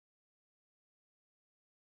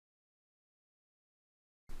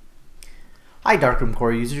Hi Darkroom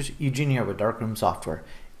Core users, Eugene here with Darkroom Software.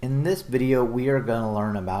 In this video we are going to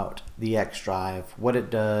learn about the X drive, what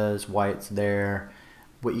it does, why it's there,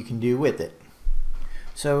 what you can do with it.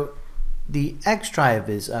 So the X drive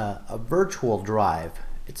is a virtual drive.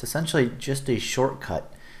 It's essentially just a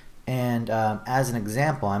shortcut, and as an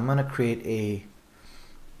example I'm going to create a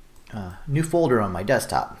new folder on my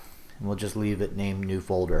desktop, and we'll just leave it named new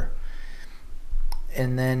folder.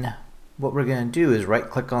 And then what we're going to do is right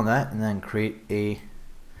click on that and then create a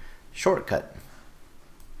shortcut.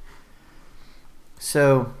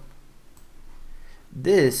 So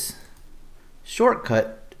this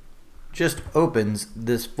shortcut just opens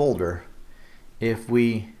this folder. If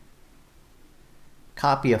we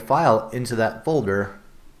copy a file into that folder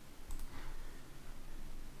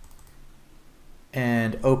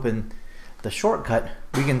and open the shortcut,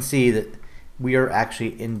 we can see that we are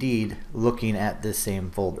actually indeed looking at this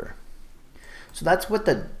same folder. So that's what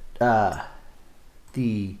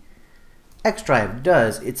the X drive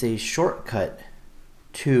does. It's a shortcut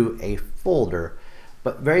to a folder,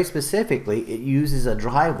 but very specifically it uses a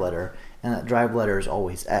drive letter, and that drive letter is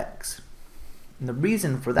always X. And the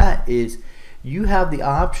reason for that is you have the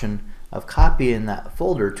option of copying that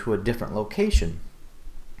folder to a different location,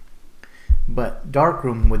 but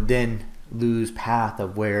Darkroom would then lose path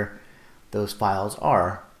of where those files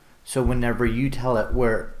are. So whenever you tell it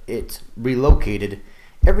where it's relocated,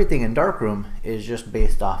 everything in Darkroom is just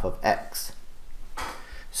based off of X.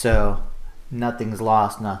 So nothing's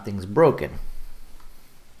lost, nothing's broken.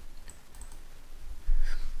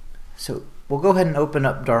 So we'll go ahead and open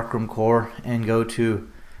up Darkroom Core and go to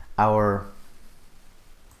our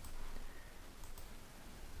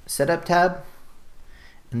Setup tab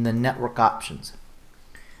and the Network Options.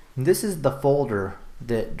 And this is the folder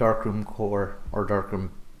that Darkroom Core, or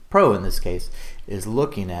Darkroom Pro in this case, is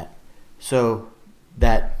looking at. So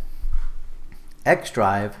that X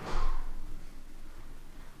drive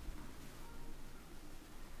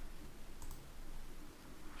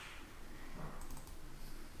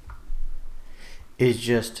is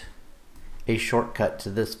just a shortcut to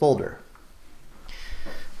this folder.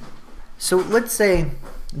 So let's say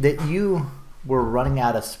that you were running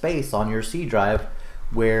out of space on your C drive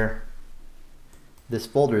where this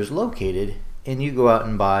folder is located, and you go out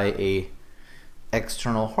and buy a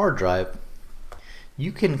external hard drive.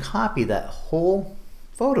 You can copy that whole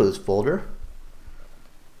photos folder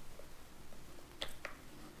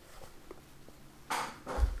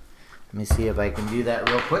Let me see if I can do that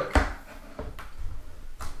real quick.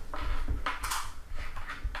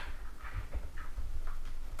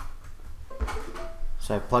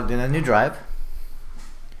 So I plugged in a new drive,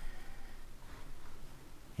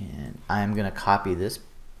 and I'm going to copy this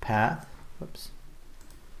path. Whoops.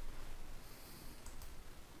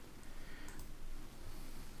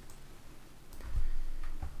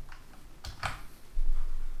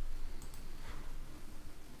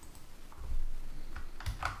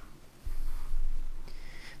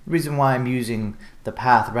 The reason why I'm using the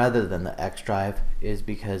path rather than the X drive is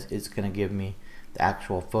because it's going to give me the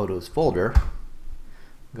actual photos folder.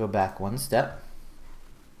 Go back one step,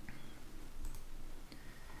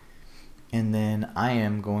 and then I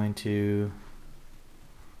am going to,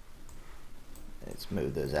 let's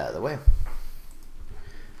move those out of the way,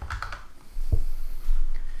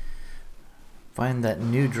 find that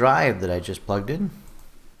new drive that I just plugged in,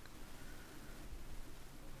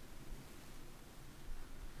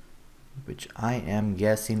 which I am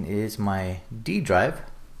guessing is my D drive.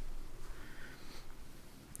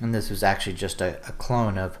 And this was actually just a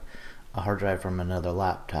clone of a hard drive from another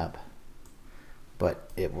laptop, but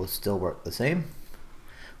it will still work the same.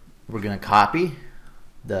 We're going to copy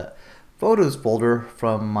the photos folder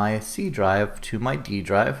from my C drive to my D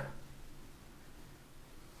drive.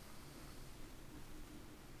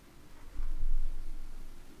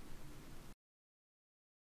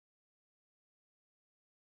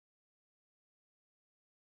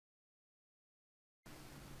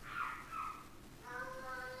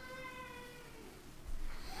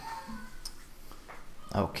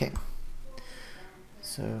 Okay,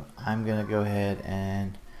 so I'm gonna go ahead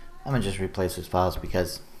and I'm gonna just replace those files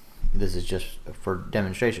because this is just for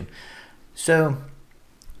demonstration. So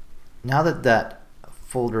now that that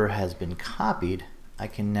folder has been copied, I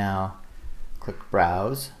can now click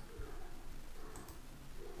Browse,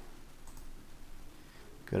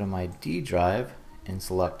 go to my D drive and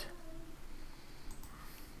select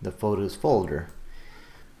the Photos folder.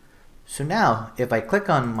 So now if I click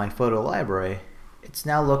on my photo library, it's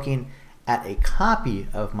now looking at a copy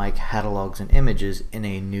of my catalogs and images in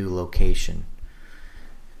a new location.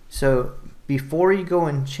 So Before you go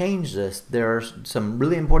and change this, there are some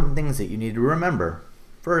really important things that you need to remember.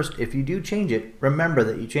 First, if you do change it, remember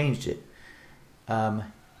that you changed it.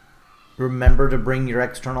 Remember to bring your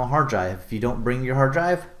external hard drive. If you don't bring your hard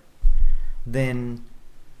drive, then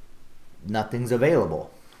nothing's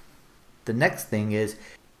available. The next thing is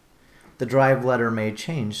the drive letter may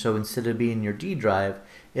change. So instead of being your D drive,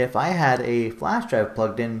 if I had a flash drive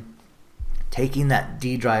plugged in, taking that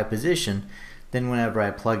D drive position, then whenever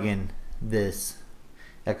I plug in this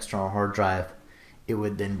external hard drive, it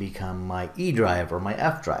would then become my E drive or my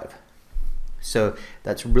F drive. So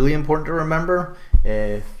that's really important to remember.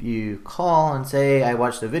 If you call and say, I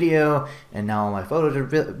watched the video and now all my photos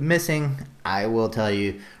are missing, I will tell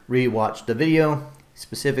you, re-watch the video,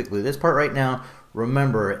 specifically this part right now,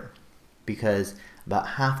 remember it, because about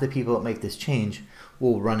half the people that make this change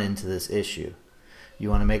will run into this issue.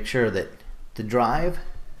 You want to make sure that the drive,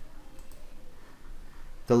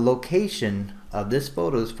 the location of this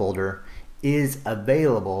photos folder is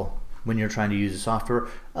available when you're trying to use the software.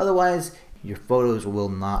 Otherwise, your photos will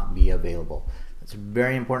not be available. It's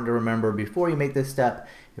very important to remember before you make this step.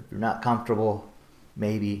 If you're not comfortable,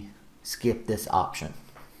 maybe skip this option.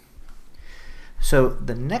 So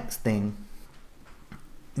the next thing,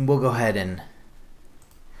 we'll go ahead and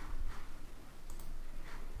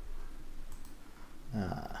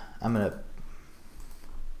I'm going to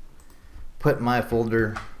put my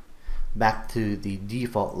folder back to the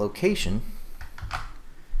default location,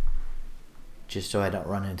 just so I don't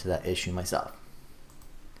run into that issue myself.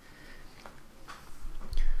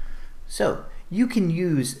 So you can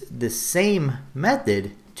use the same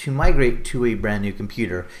method to migrate to a brand new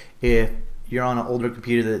computer. If you're on an older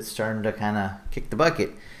computer that's starting to kind of kick the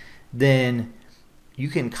bucket, then you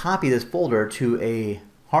can copy this folder to a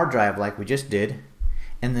hard drive like we just did,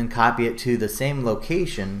 and then copy it to the same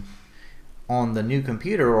location on the new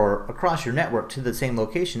computer or across your network to the same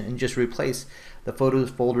location, and just replace the photos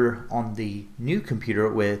folder on the new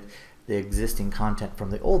computer with the existing content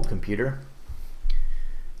from the old computer.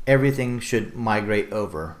 Everything should migrate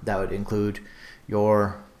over. That would include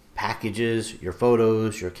your packages, your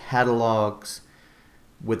photos, your catalogs,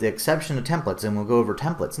 with the exception of templates, and we'll go over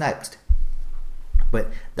templates next.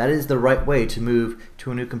 But that is the right way to move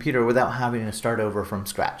to a new computer without having to start over from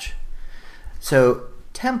scratch. So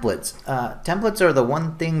templates. Templates are the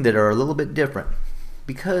one thing that are a little bit different,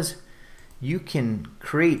 because you can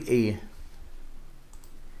create a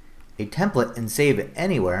template and save it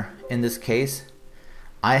anywhere. In this case,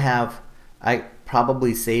 I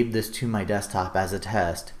probably saved this to my desktop as a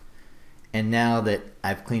test, and now that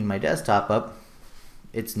I've cleaned my desktop up,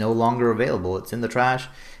 it's no longer available. It's in the trash,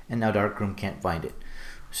 and now Darkroom can't find it.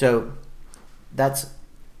 So that's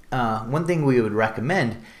one thing we would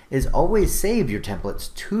recommend, is always save your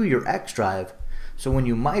templates to your X drive, so when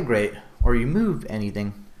you migrate or you move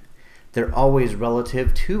anything, they're always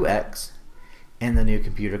relative to X and the new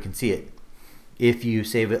computer can see it. If you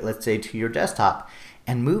save it, let's say, to your desktop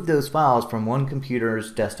and move those files from one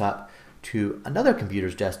computer's desktop to another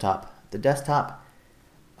computer's desktop, the desktop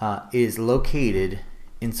is located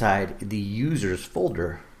inside the user's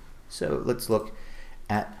folder. So let's look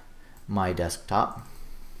at my desktop.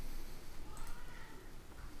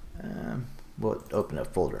 We'll open a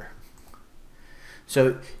folder.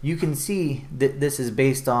 So you can see that this is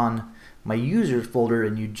based on my users folder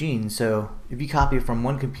in Eugene. So if you copy from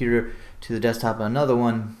one computer to the desktop of another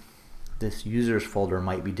one, this users folder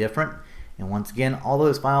might be different. And once again, all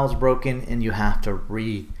those files broken, and you have to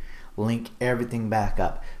re-link everything back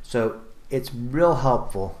up. So it's real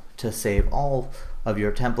helpful to save all of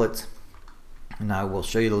your templates. And I will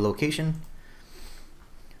show you the location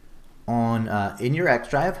on in your X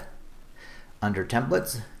drive under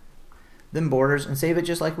templates, then borders, and save it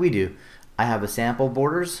just like we do. I have a sample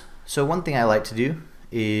borders. So one thing I like to do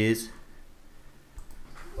is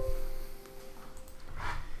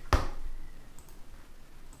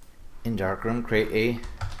in Darkroom create a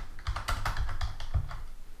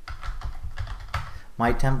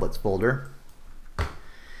my templates folder,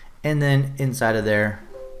 and then inside of there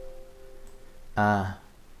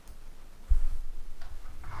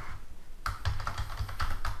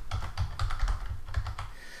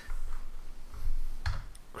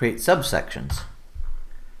create subsections.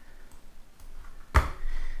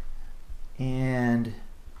 And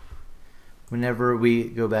whenever we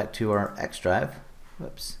go back to our X drive,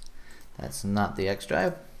 whoops, that's not the X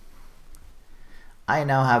drive, I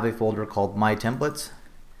now have a folder called My Templates.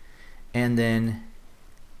 And then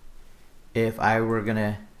if I were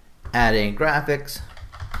gonna add in graphics,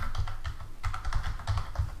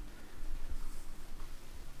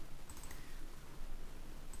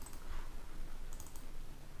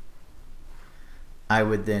 I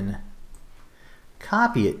would then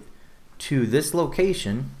copy it to this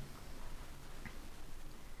location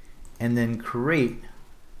and then create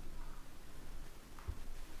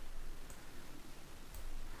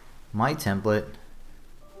my template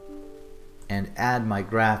and add my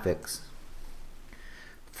graphics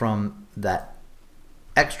from that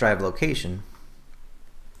X drive location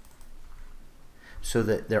so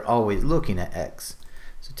that they're always looking at X.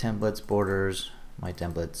 So templates, borders, my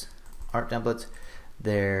templates, art templates,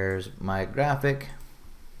 there's my graphic,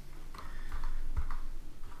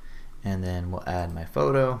 and then we'll add my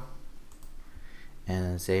photo and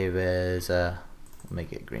then save as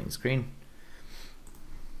make it green screen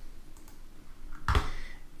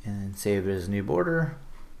and save it as new border,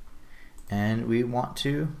 and we want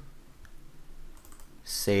to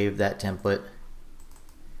save that template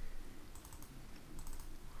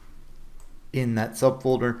in that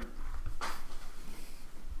subfolder,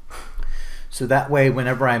 so that way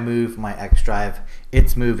whenever I move my X drive,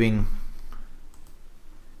 it's moving.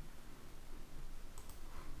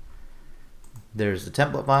 There's the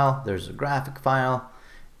template file, there's a graphic file,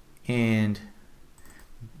 and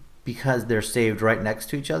because they're saved right next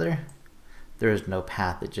to each other, there is no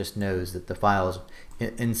path. It just knows that the file's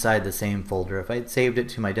inside the same folder. If I'd saved it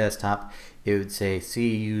to my desktop, it would say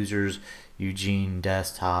C users Eugene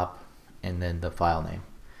desktop and then the file name.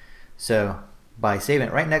 So by saving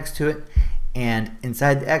it right next to it and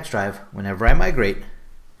inside the X drive, whenever I migrate,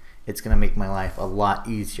 it's going to make my life a lot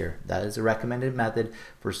easier. That is a recommended method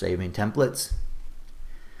for saving templates.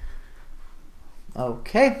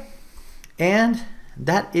 Okay, and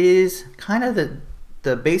that is kind of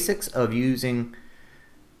the basics of using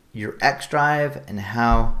your X drive and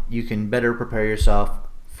how you can better prepare yourself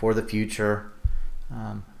for the future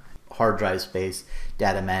hard drive space,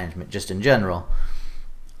 data management, just in general.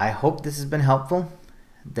 I hope this has been helpful.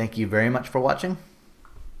 Thank you very much for watching.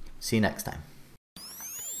 See you next time.